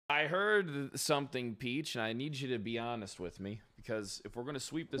I heard something, Peach, and I need you to be honest with me, because if we're going to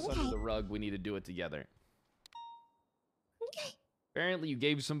sweep this under the rug, we need to do it together. Okay. Apparently you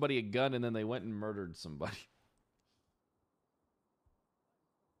gave somebody a gun and then they went and murdered somebody.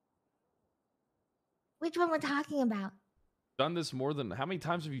 Which one we're talking about? Done this more than... How many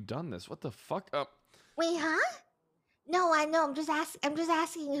times have you done this? What the fuck up? Wait, huh? No, I know. I'm just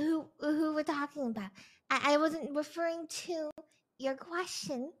asking who we're talking about. I wasn't referring to your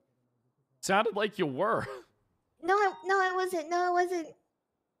question. Sounded like you were. No, I wasn't. No, I wasn't.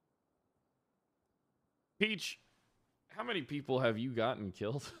 Peach, how many people have you gotten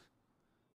killed?